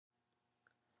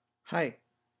Hi,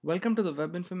 welcome to the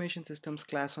Web Information Systems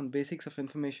class on Basics of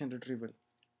Information Retrieval.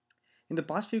 In the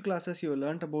past few classes, you have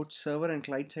learned about server and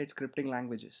client-side scripting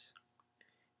languages.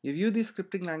 You use these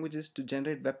scripting languages to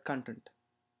generate web content.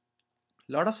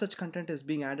 A lot of such content is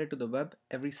being added to the web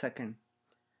every second.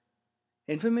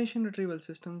 Information retrieval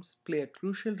systems play a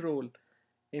crucial role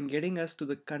in getting us to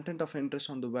the content of interest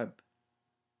on the web.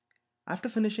 After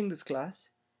finishing this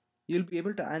class, you'll be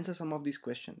able to answer some of these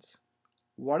questions.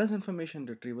 What is information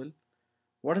retrieval?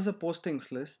 What is a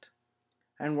postings list?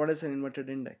 And what is an inverted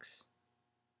index?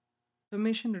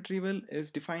 Information retrieval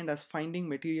is defined as finding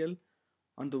material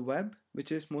on the web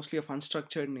which is mostly of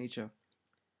unstructured nature.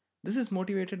 This is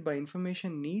motivated by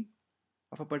information need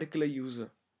of a particular user.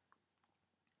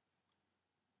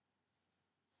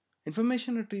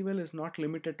 Information retrieval is not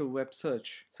limited to web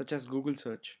search such as Google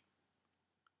search.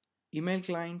 Email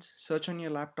clients, search on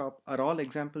your laptop are all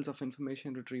examples of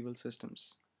information retrieval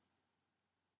systems.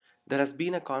 There has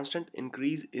been a constant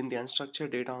increase in the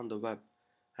unstructured data on the web,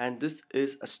 and this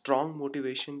is a strong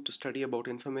motivation to study about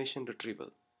information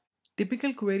retrieval.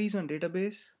 Typical queries on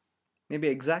database may be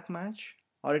exact match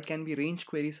or it can be range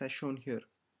queries as shown here.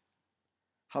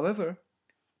 However,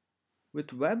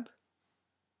 with web,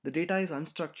 the data is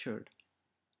unstructured.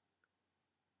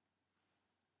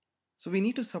 So we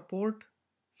need to support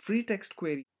free text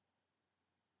query.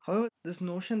 However, this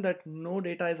notion that no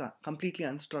data is completely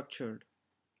unstructured.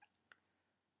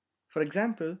 For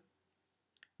example,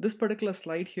 this particular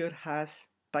slide here has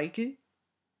title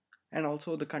and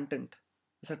also the content,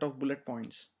 a set of bullet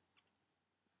points.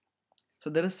 So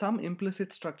there is some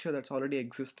implicit structure that's already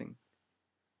existing.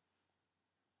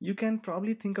 You can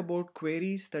probably think about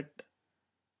queries that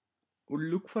would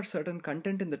look for certain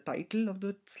content in the title of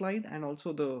the slide and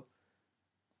also the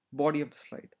body of the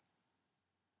slide.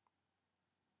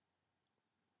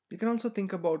 You can also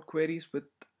think about queries with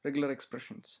regular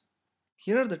expressions.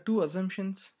 Here are the two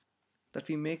assumptions that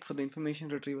we make for the information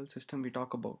retrieval system we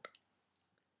talk about.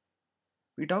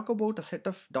 We talk about a set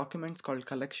of documents called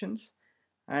collections,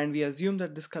 and we assume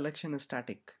that this collection is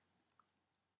static.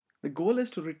 The goal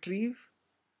is to retrieve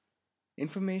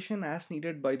information as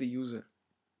needed by the user.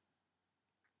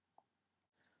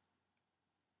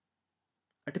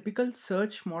 A typical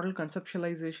search model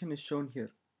conceptualization is shown here.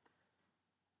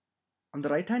 On the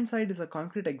right hand side is a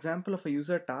concrete example of a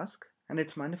user task and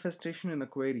its manifestation in a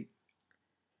query.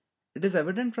 It is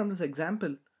evident from this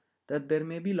example that there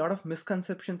may be a lot of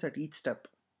misconceptions at each step.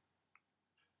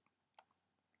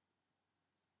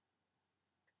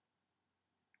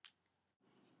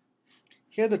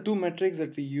 Here are the two metrics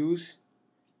that we use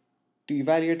to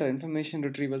evaluate our information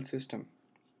retrieval system.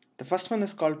 The first one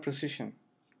is called precision.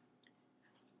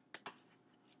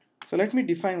 So let me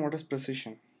define what is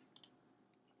precision.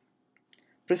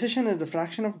 Precision is the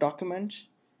fraction of documents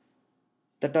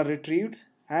that are retrieved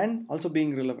and also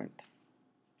being relevant.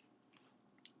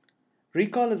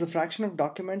 Recall is the fraction of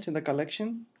documents in the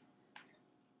collection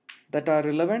that are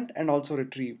relevant and also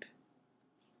retrieved.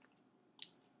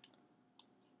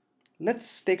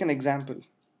 Let's take an example.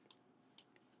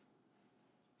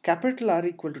 Capital R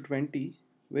equal to 20,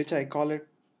 which I call it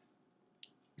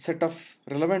set of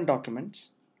relevant documents,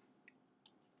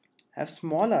 have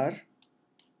small r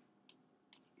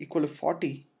equal to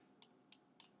 40,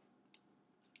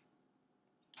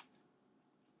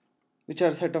 which are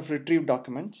a set of retrieved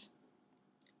documents,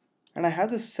 and I have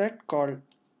this set called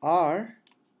R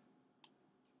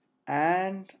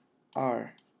and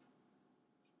R.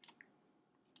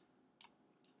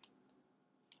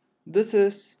 This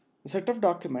is a set of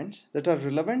documents that are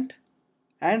relevant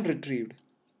and retrieved,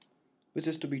 which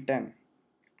is to be 10.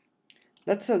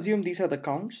 Let's assume these are the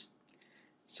counts.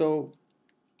 So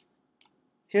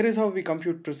here is how we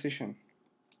compute precision.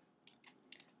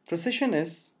 Precision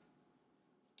is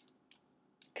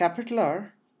capital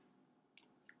R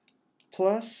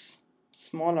plus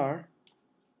small r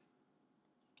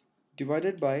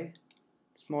divided by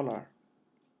small r.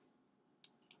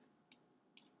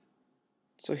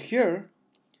 So here,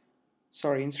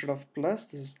 instead of plus,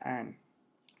 this is and.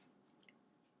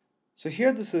 So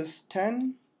here this is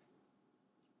 10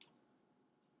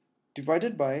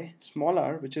 divided by small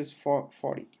r, which is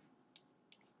 40.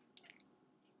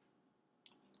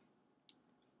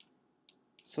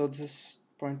 So this is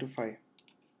 0.25.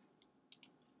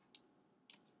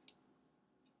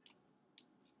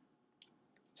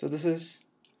 So this is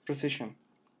precision.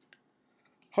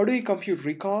 How do we compute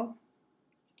recall?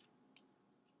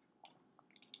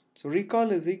 So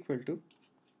recall is equal to,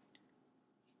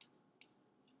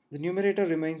 the numerator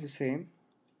remains the same,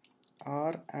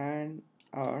 R and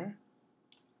R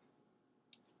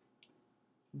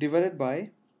divided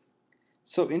by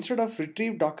So instead of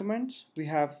retrieve documents, we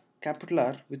have capital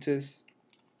R, which is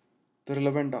the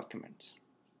relevant documents.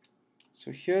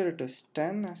 So here it is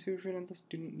 10 as usual in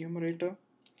the numerator,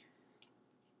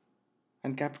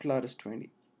 and capital R is 20.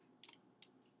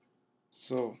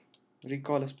 So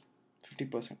recall is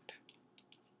 50%.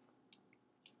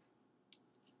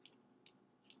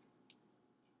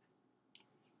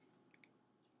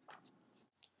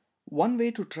 One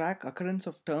way to track occurrence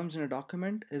of terms in a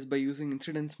document is by using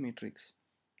incidence matrix.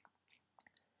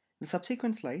 In the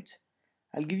subsequent slides,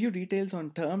 I'll give you details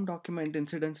on term document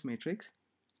incidence matrix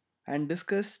and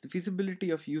discuss the feasibility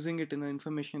of using it in an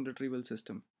information retrieval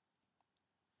system.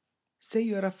 Say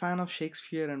you are a fan of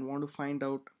Shakespeare and want to find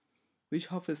out which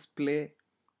of his play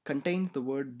contains the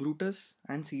word Brutus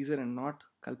and Caesar and not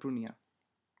Calpurnia.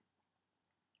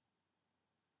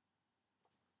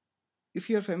 If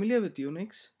you are familiar with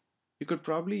Unix, you could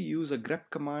probably use a grep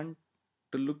command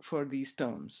to look for these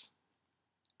terms.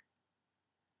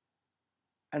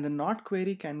 And the not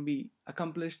query can be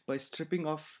accomplished by stripping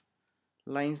off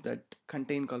lines that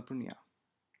contain Calpurnia.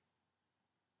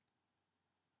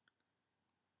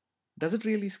 Does it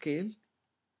really scale?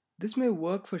 This may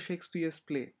work for Shakespeare's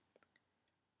play.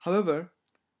 However,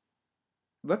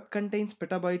 web contains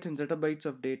petabytes and zettabytes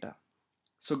of data,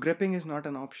 so grepping is not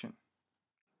an option.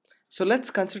 So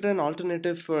let's consider an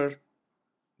alternative for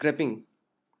grepping.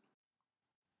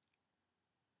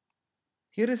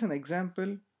 Here is an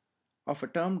example of a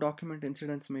term document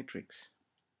incidence matrix.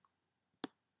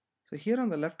 So here on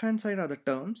the left hand side are the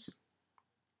terms,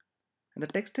 and the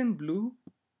text in blue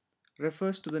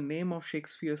refers to the name of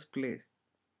Shakespeare's play.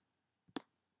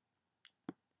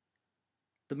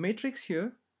 The matrix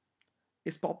here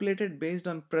is populated based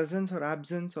on presence or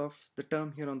absence of the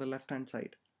term here on the left hand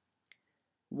side.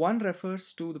 1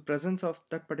 refers to the presence of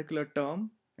that particular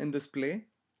term in this play.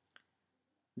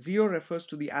 0 refers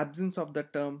to the absence of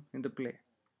that term in the play.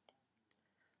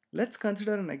 Let's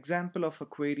consider an example of a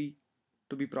query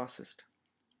to be processed.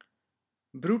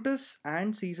 Brutus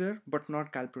and Caesar but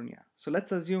not Calpurnia. So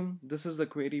let's assume this is the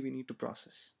query we need to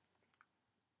process.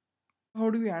 How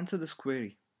do we answer this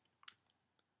query?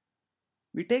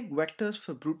 We take vectors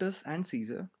for Brutus and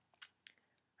Caesar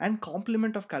and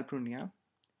complement of Calpurnia,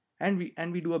 and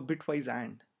we do a bitwise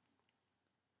AND.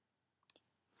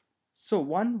 So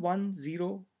 1 1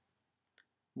 0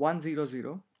 1 0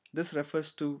 0, this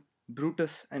refers to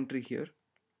Brutus entry here.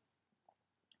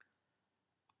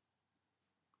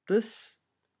 This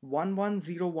 1 1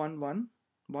 0 1 1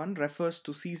 1 refers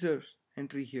to Caesar's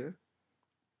entry here,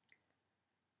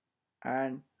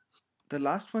 and the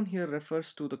last one here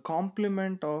refers to the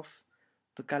complement of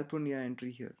the Calpurnia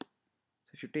entry here.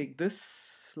 So if you take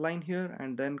this line here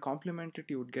and then complement it,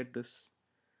 you would get these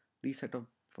set of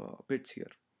bits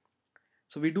here.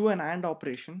 So we do an AND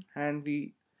operation and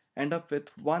we end up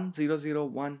with 1 0 0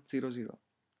 1 0 0.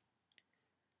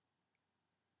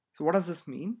 So what does this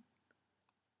mean?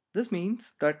 This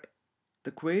means that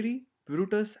the query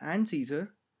Brutus and Caesar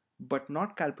but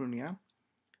not Calpurnia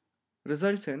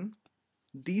results in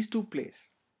these two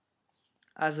plays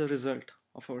as a result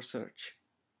of our search.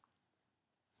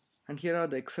 And here are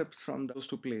the excerpts from those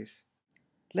two plays.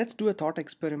 Let's do a thought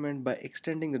experiment by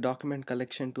extending the document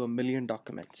collection to 1,000,000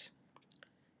 documents.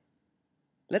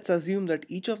 Let's assume that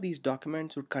each of these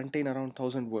documents would contain around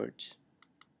 1,000 words.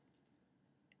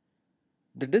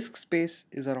 The disk space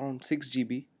is around 6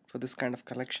 GB for this kind of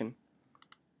collection.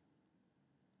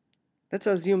 Let's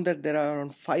assume that there are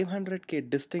around 500k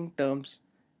distinct terms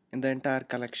in the entire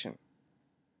collection.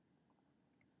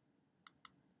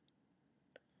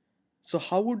 So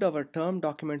how would our term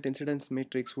document incidence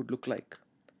matrix would look like?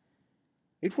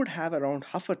 It would have around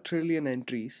 500 billion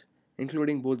entries,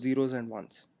 including both zeros and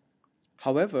ones.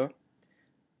 However,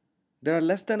 there are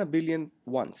less than a billion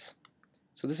ones.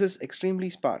 So this is extremely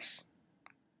sparse.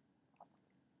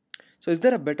 So is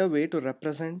there a better way to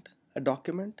represent a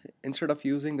document instead of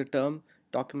using the term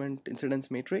document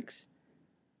incidence matrix?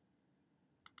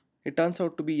 It turns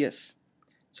out to be yes.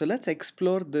 So let's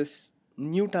explore this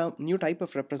new type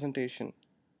of representation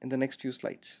in the next few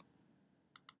slides.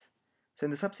 So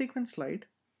in the subsequent slide,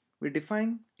 we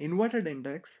define inverted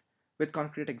index with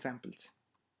concrete examples.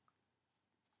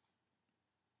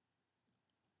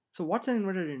 So what's an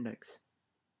inverted index?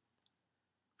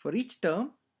 For each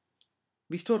term,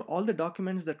 we store all the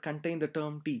documents that contain the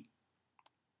term T.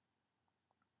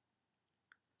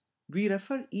 We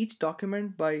refer each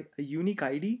document by a unique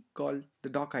ID called the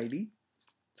doc ID.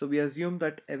 So we assume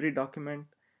that every document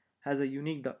has a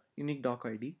unique doc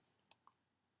ID.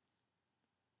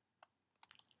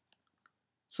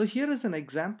 So here is an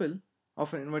example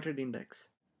of an inverted index.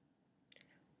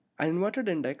 An inverted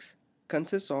index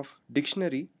consists of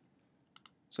dictionary.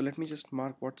 So let me just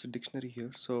mark what's a dictionary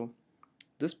here. So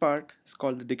this part is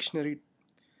called the dictionary.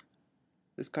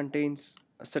 This contains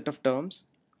a set of terms.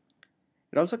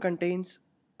 It also contains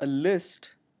a list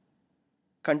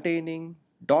containing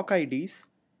doc IDs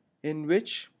in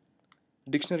which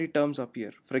dictionary terms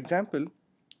appear. For example,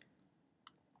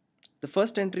 the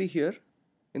first entry here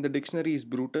in the dictionary is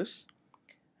Brutus,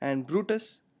 and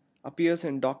Brutus appears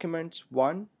in documents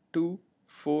 1, 2,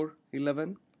 4,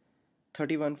 11,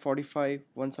 31, 45,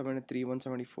 173,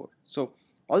 174. So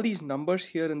all these numbers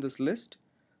here in this list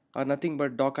are nothing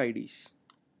but doc IDs.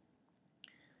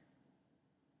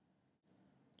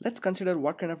 Let's consider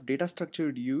what kind of data structure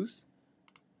you'd use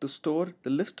to store the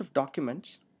list of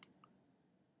documents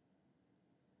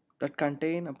that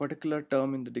contain a particular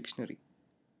term in the dictionary.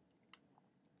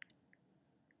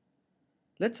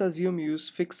 Let's assume you use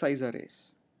fixed size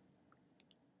arrays.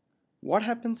 What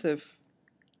happens if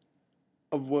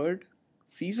a word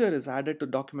Caesar is added to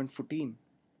document 14?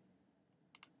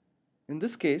 In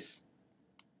this case,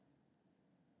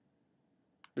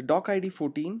 the doc ID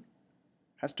 14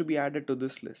 has to be added to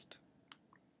this list.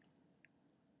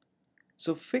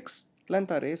 So fixed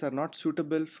length arrays are not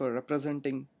suitable for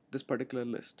representing this particular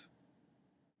list.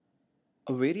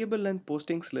 A variable length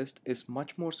postings list is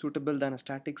much more suitable than a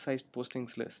static sized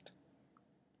postings list.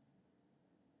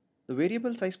 The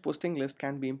variable size posting list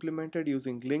can be implemented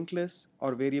using linked lists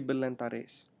or variable length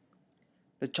arrays.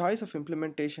 The choice of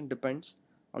implementation depends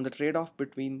on the trade-off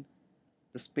between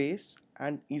the space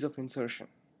and ease of insertion.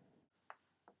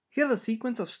 Here are the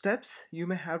sequence of steps you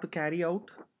may have to carry out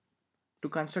to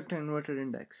construct an inverted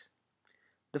index.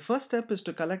 The first step is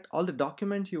to collect all the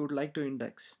documents you would like to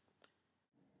index.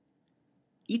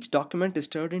 Each document is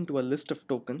turned into a list of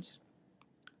tokens.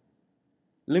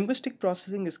 Linguistic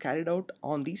processing is carried out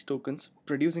on these tokens,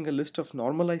 producing a list of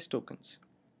normalized tokens.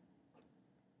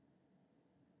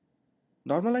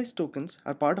 Normalized tokens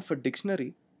are part of a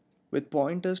dictionary with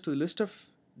pointers to the list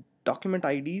of document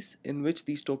IDs in which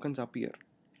these tokens appear.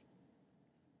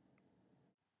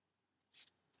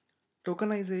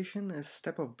 Tokenization is a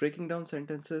step of breaking down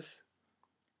sentences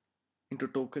into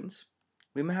tokens.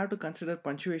 We may have to consider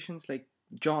punctuations like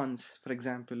John's, for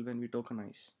example, when we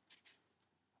tokenize.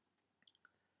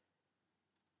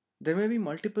 There may be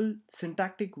multiple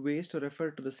syntactic ways to refer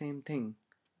to the same thing.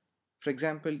 For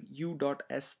example,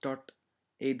 u.s.a.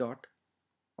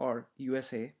 or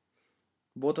USA.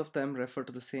 Both of them refer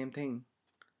to the same thing.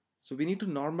 So we need to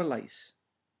normalize.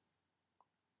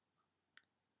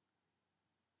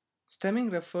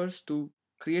 Stemming refers to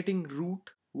creating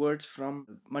root words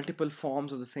from multiple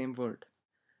forms of the same word.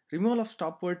 Removal of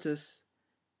stop words is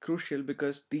crucial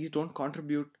because these don't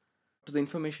contribute to the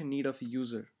information need of a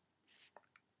user.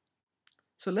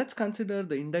 So let's consider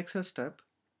the indexer step.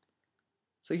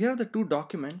 So here are the two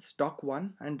documents,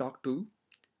 doc1 and doc2.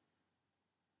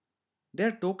 They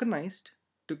are tokenized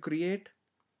to create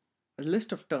a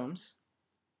list of terms,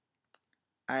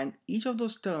 and each of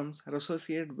those terms are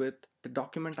associated with the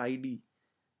document ID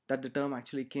that the term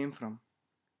actually came from.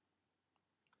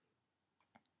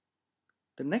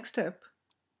 The next step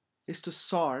is to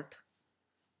sort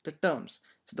the terms.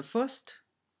 So the first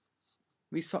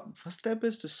step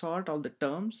is to sort all the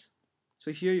terms.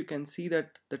 So here you can see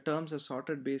that the terms are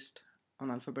sorted based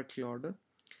on alphabetical order.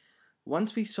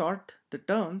 Once we sort the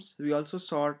terms, we also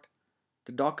sort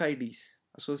the doc IDs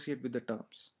associated with the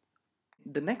terms.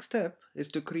 The next step is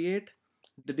to create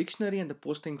the dictionary and the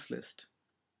postings list.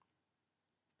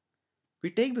 We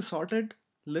take the sorted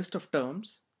list of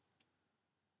terms.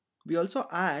 We also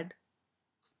add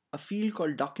a field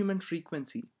called document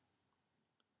frequency.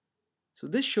 So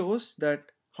this shows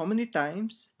that how many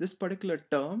times this particular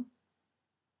term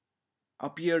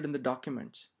appeared in the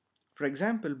documents. For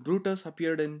example, Brutus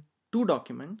appeared in 2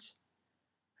 documents,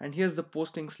 and here's the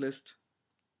postings list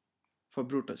for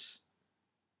Brutus.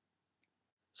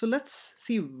 So let's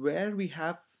see where we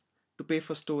have to pay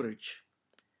for storage.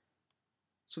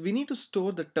 So we need to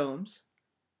store the terms.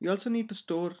 We also need to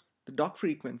store the doc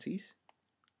frequencies,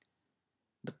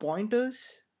 the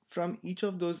pointers from each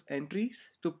of those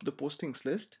entries to the postings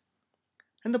list,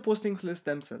 and the postings list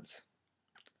themselves.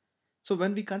 So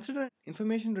when we consider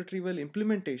information retrieval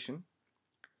implementation,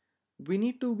 we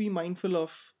need to be mindful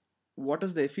of what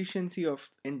is the efficiency of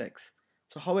index.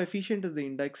 So how efficient is the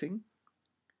indexing,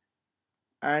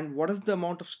 and what is the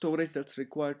amount of storage that's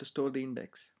required to store the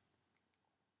index.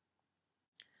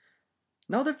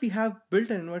 Now that we have built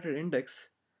an inverted index,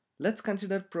 let's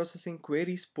consider processing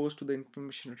queries posed to the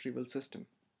information retrieval system.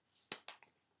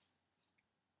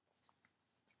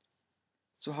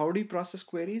 So how do we process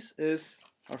queries is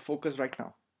our focus right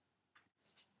now.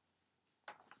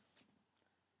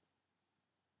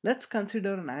 Let's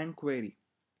consider an AND query.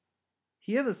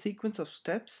 Here the sequence of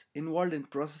steps involved in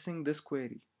processing this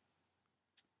query.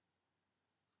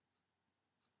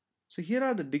 So here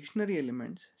are the dictionary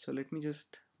elements. So let me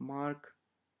just mark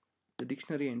the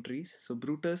dictionary entries. So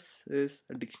Brutus is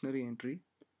a dictionary entry.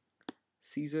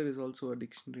 Caesar is also a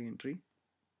dictionary entry.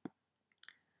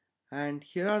 And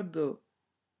here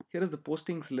is the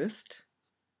postings list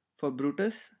for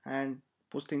Brutus and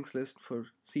postings list for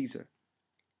Caesar.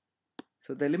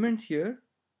 So the elements here,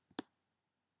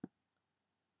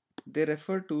 they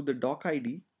refer to the doc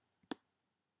ID.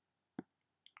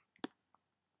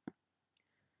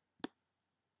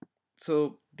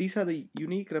 So these are the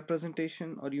unique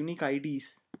representation or unique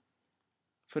IDs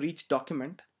for each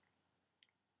document.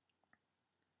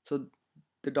 So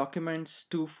the documents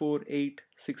 2, 4, 8,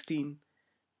 16,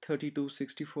 32,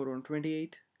 64, and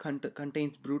 28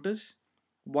 contains Brutus.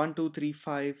 1, 2, 3,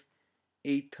 5,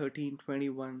 8, 13,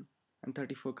 21, and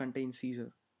 34 contains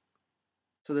Caesar.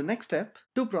 So the next step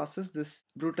to process this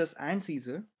Brutus and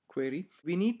Caesar query,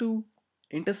 we need to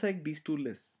intersect these two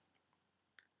lists.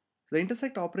 The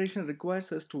intersect operation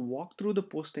requires us to walk through the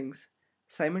postings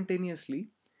simultaneously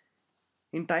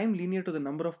in time linear to the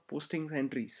number of postings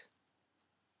entries.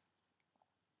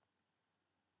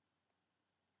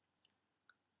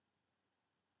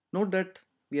 Note that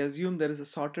we assume there is a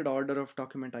sorted order of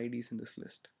document IDs in this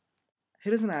list.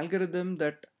 Here is an algorithm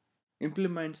that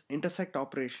implements intersect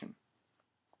operation.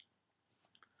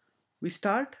 We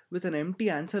start with an empty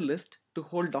answer list to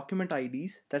hold document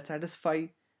IDs that satisfy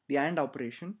the AND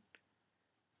operation.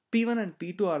 P1 and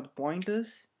P2 are the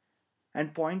pointers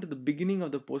and point to the beginning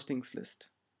of the postings list.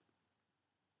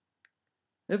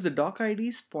 If the doc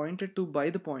IDs pointed to by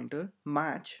the pointer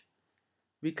match,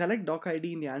 we collect doc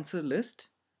ID in the answer list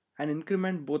and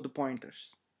increment both the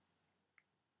pointers.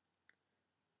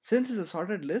 Since it's a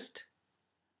sorted list,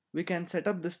 we can set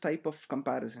up this type of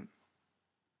comparison.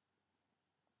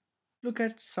 Look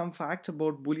at some facts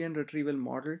about Boolean retrieval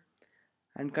model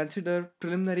and consider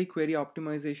preliminary query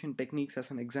optimization techniques as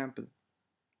an example.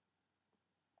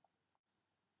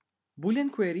 Boolean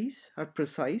queries are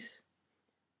precise.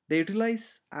 They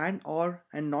utilize and, or,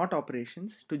 and not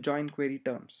operations to join query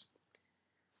terms.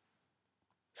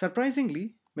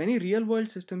 Surprisingly, many real-world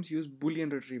systems use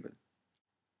Boolean retrieval.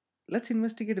 Let's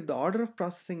investigate if the order of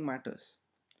processing matters.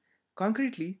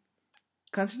 Concretely,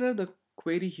 consider the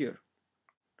query here.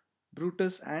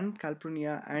 Brutus and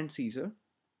Calpurnia and Caesar.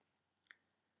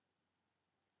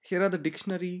 Here are the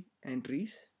dictionary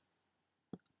entries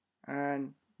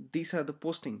and these are the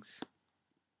postings.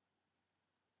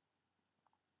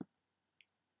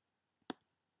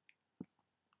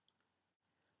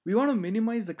 We want to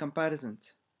minimize the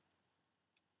comparisons.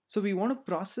 So we want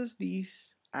to process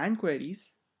these AND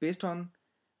queries based on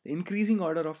the increasing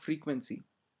order of frequency.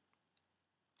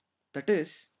 That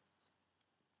is,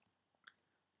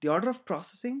 the order of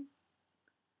processing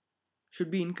should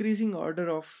be increasing order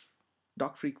of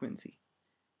doc frequency.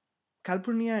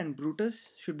 Calpurnia and Brutus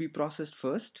should be processed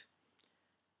first.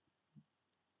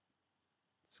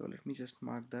 So let me just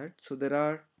mark that. So there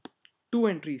are two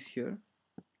entries here,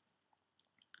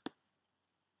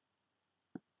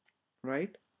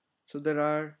 right? So there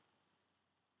are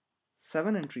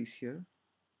 7 entries here.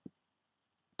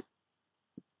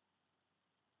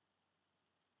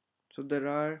 So there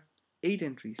are 8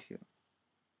 entries here.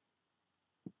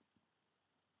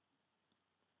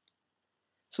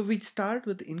 So we start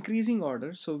with increasing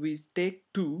order. So we take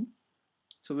 2,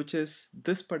 so which is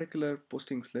this particular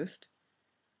postings list,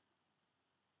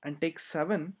 and take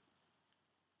 7,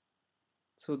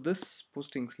 so this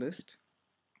postings list.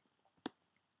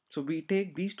 So we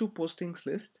take these two postings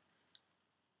list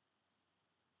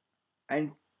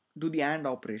and do the AND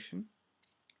operation.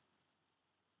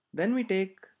 Then we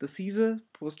take the Caesar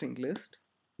posting list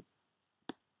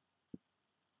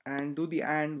and do the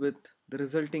AND with the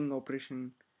resulting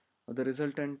operation or the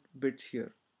resultant bits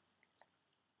here.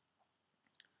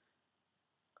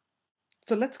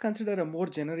 So let's consider a more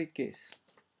generic case.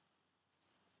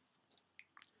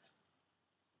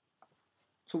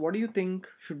 So what do you think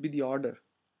should be the order?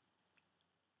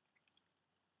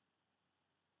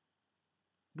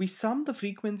 We sum the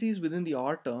frequencies within the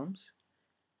OR terms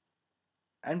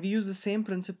and we use the same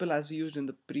principle as we used in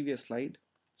the previous slide.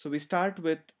 So we start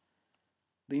with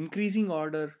the increasing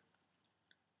order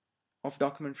of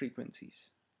document frequencies.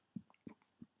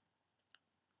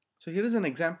 So here is an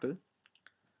example.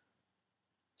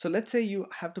 So let's say you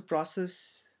have to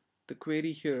process the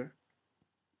query here.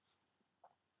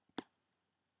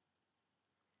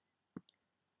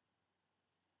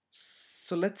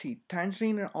 So let's see,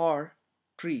 tangerine and or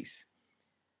trees.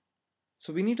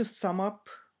 So we need to sum up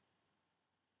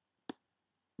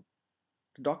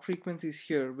the dock frequency is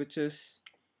here, which is,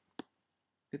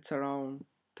 it's around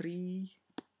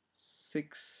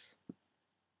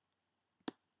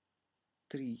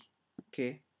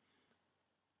 363k,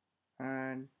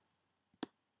 and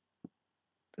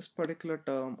this particular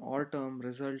term or term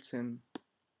results in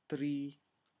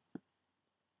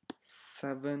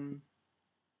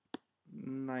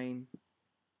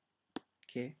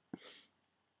 379k,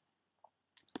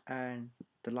 and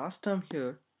the last term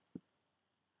here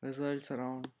results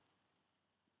around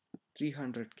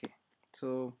 300k.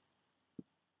 So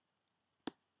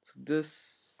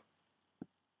this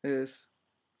is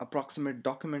approximate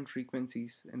document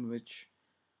frequencies in which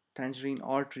tangerine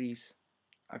or trees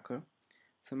occur.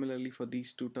 Similarly for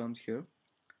these two terms here.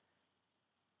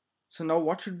 So now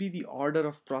what should be the order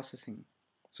of processing?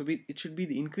 So it should be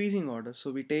the increasing order.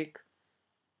 So we take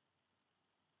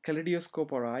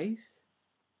kaleidoscope or eyes,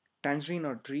 tangerine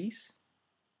or trees.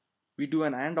 We do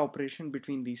an AND operation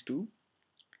between these two.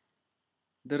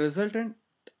 The resultant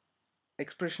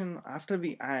expression after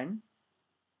we AND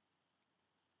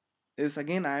is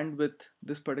again AND with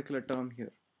this particular term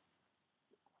here.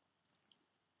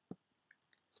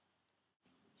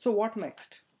 So what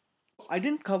next? I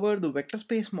didn't cover the vector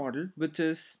space model, which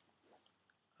is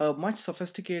a much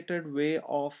sophisticated way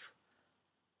of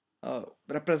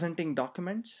representing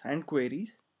documents and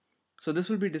queries. So this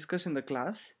will be discussed in the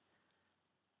class.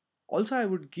 Also, I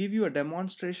would give you a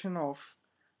demonstration of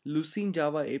Lucene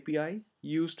Java API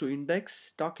used to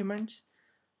index documents.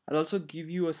 I'll also give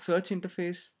you a search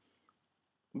interface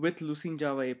with Lucene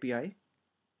Java API.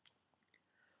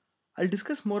 I'll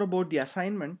discuss more about the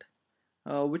assignment,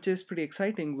 which is pretty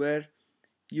exciting, where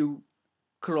you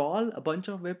crawl a bunch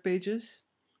of web pages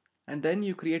and then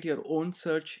you create your own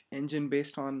search engine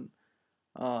based on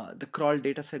the crawl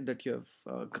dataset that you have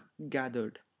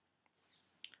gathered.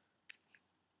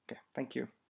 Okay, thank you.